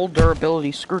almost full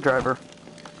durability screwdriver.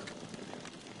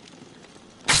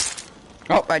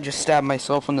 Oh, I just stabbed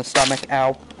myself in the stomach.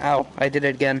 Ow. Ow. I did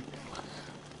it again.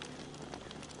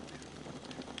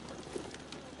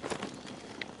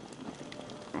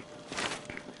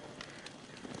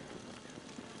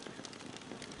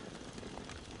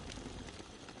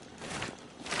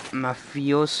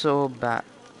 Mafioso bat.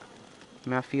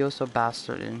 Mafioso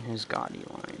bastard in his gaudy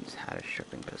lines had a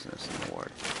shipping business in the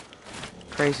ward.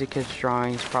 Crazy kid's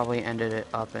drawings probably ended it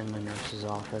up in the nurse's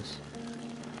office.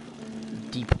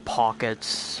 Deep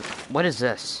pockets. What is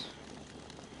this?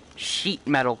 Sheet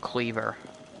metal cleaver.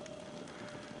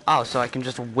 Oh, so I can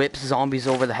just whip zombies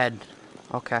over the head.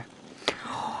 Okay.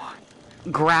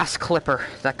 Grass clipper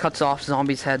that cuts off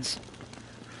zombies' heads.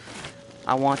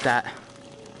 I want that.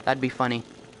 That'd be funny.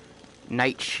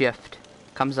 Night shift.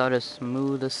 Comes out as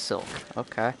smooth as silk.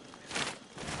 Okay.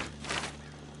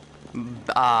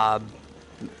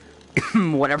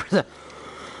 Whatever the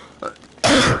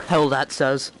hell that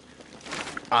says.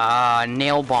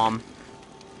 Nail bomb.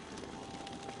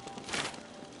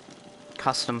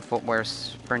 Custom footwear.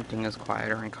 Sprinting is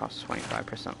quieter and costs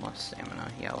 25% less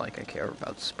stamina. Yeah, like I care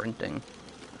about sprinting.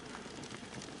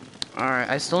 Alright,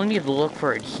 I still need to look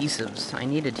for adhesives. I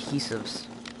need adhesives.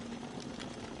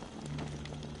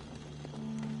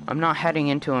 I'm not heading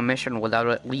into a mission without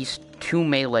at least 2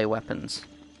 melee weapons.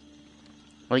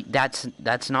 Like, that's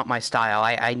not my style.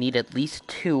 I need at least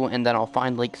 2, and then I'll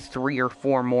find, like, 3 or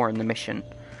 4 more in the mission.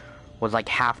 With, like,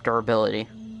 half durability.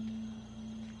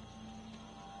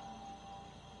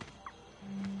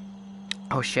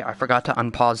 Oh shit, I forgot to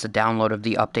unpause the download of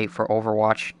the update for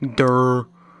Overwatch. Durr.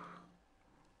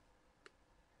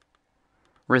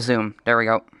 Resume. There we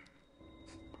go.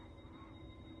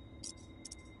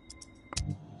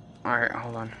 Alright,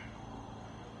 hold on.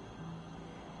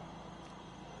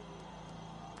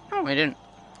 No, I didn't.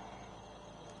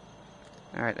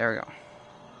 Alright, there we go.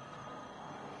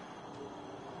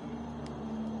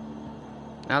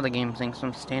 Now the game thinks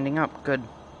I'm standing up. Good.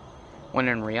 When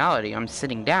in reality, I'm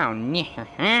sitting down.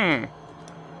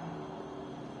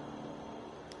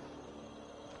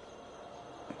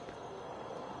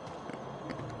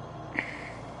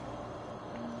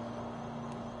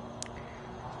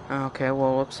 Okay,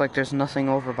 well, looks like there's nothing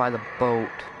over by the boat.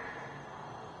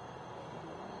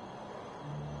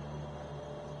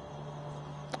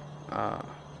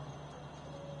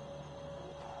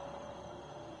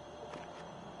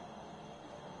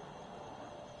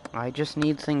 I just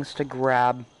need things to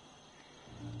grab.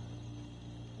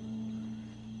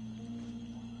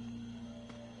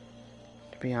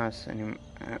 To be honest,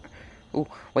 ooh,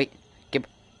 wait.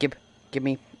 Give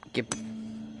me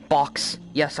box.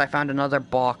 Yes, I found another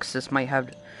box. This might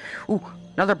have... Ooh,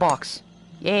 another box.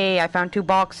 Yay, I found 2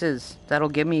 boxes. That'll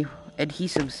give me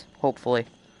adhesives, hopefully.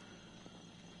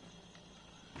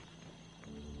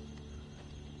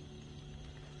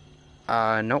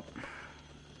 Nope.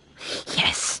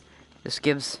 Yes! This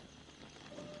gives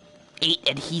 8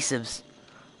 adhesives.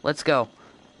 Let's go.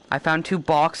 I found 2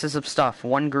 boxes of stuff.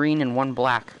 1 green and 1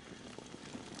 black.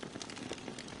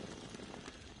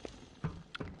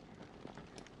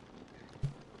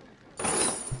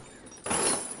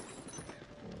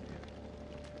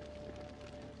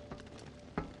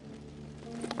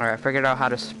 Alright, I figured out how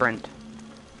to sprint.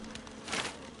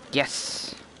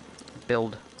 Yes!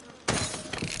 Build.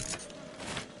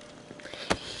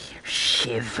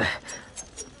 Shiv.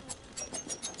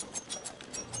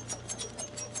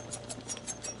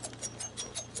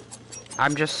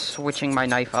 I'm just switching my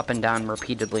knife up and down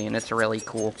repeatedly, and it's really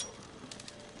cool.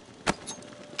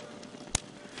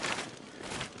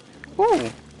 Ooh!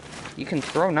 You can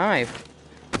throw knife.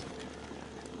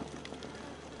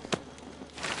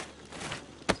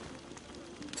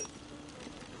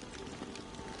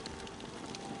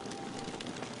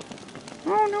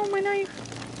 Oh no, my knife!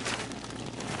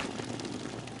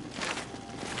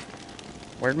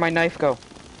 Where'd my knife go?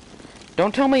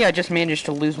 Don't tell me I just managed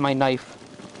to lose my knife.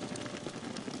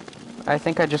 I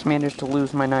think I just managed to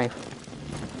lose my knife.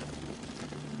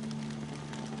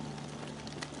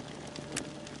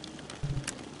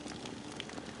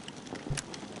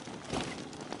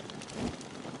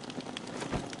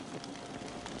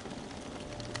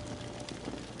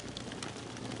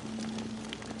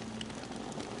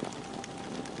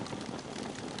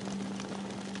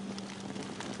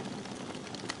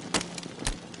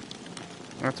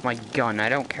 That's my gun. I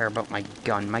don't care about my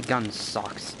gun. My gun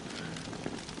sucks.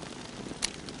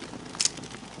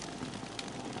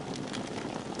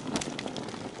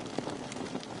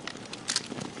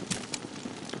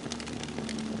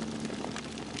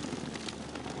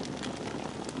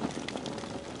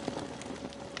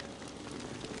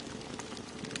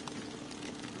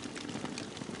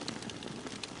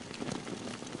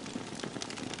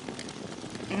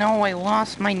 No, I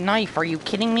lost my knife. Are you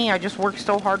kidding me? I just worked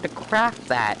so hard to craft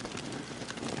that.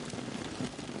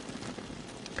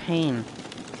 Pain.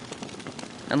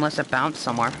 Unless it bounced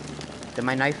somewhere. Did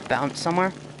my knife bounce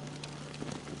somewhere?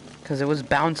 Because it was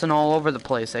bouncing all over the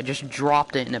place. I just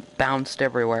dropped it and it bounced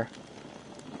everywhere.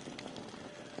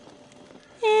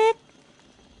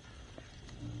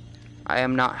 I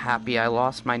am not happy. I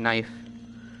lost my knife.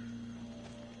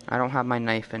 I don't have my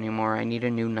knife anymore. I need a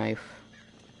new knife.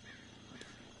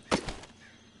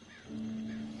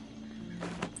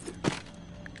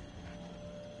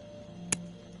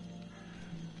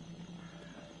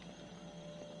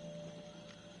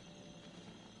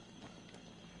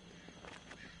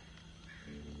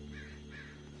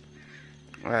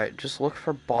 Alright, just look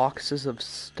for boxes of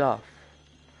stuff.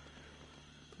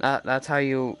 That's how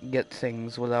you get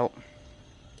things without...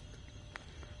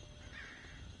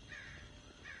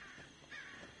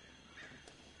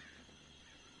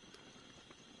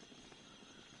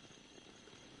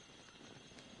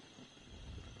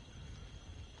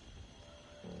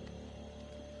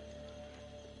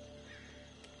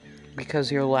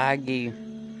 Because you're laggy.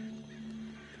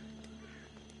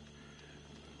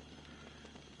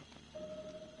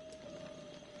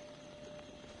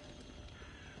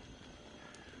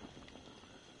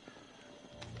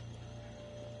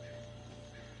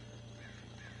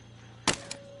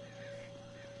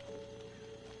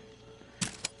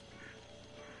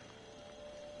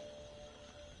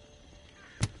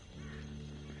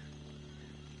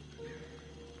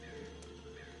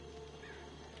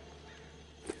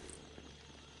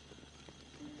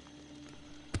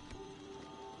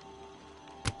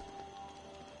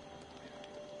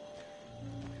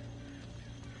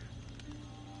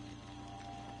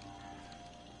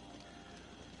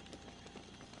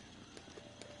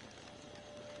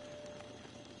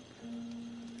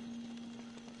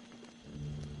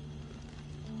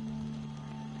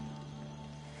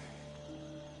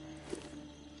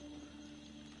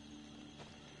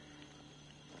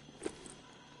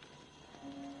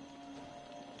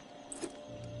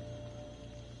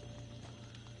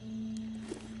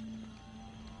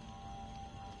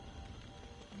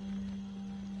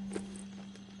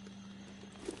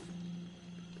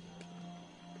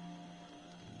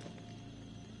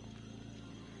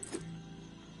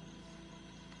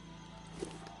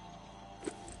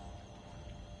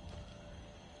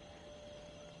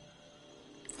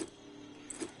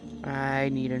 I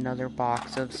need another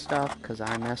box of stuff because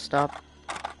I messed up.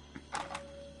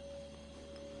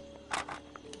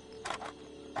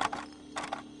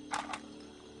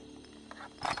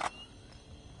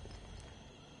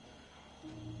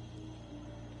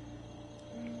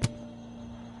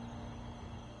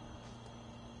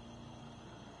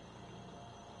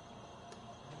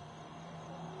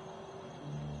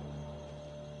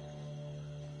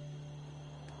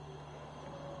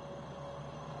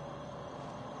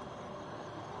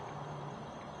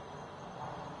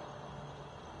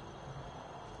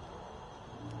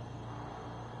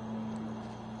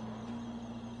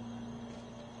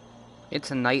 It's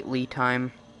a nightly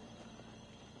time.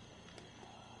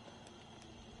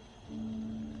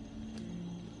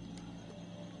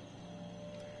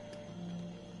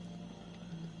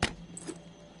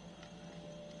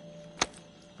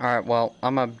 Alright, well,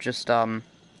 I'm gonna just,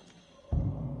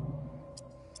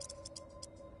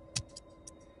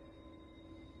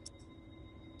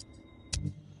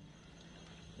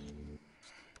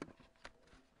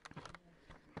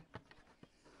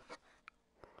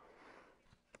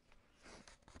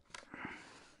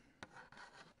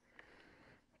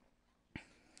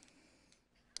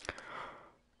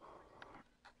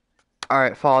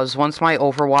 Alright, Falls, once my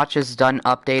Overwatch is done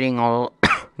updating, I'll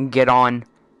get on.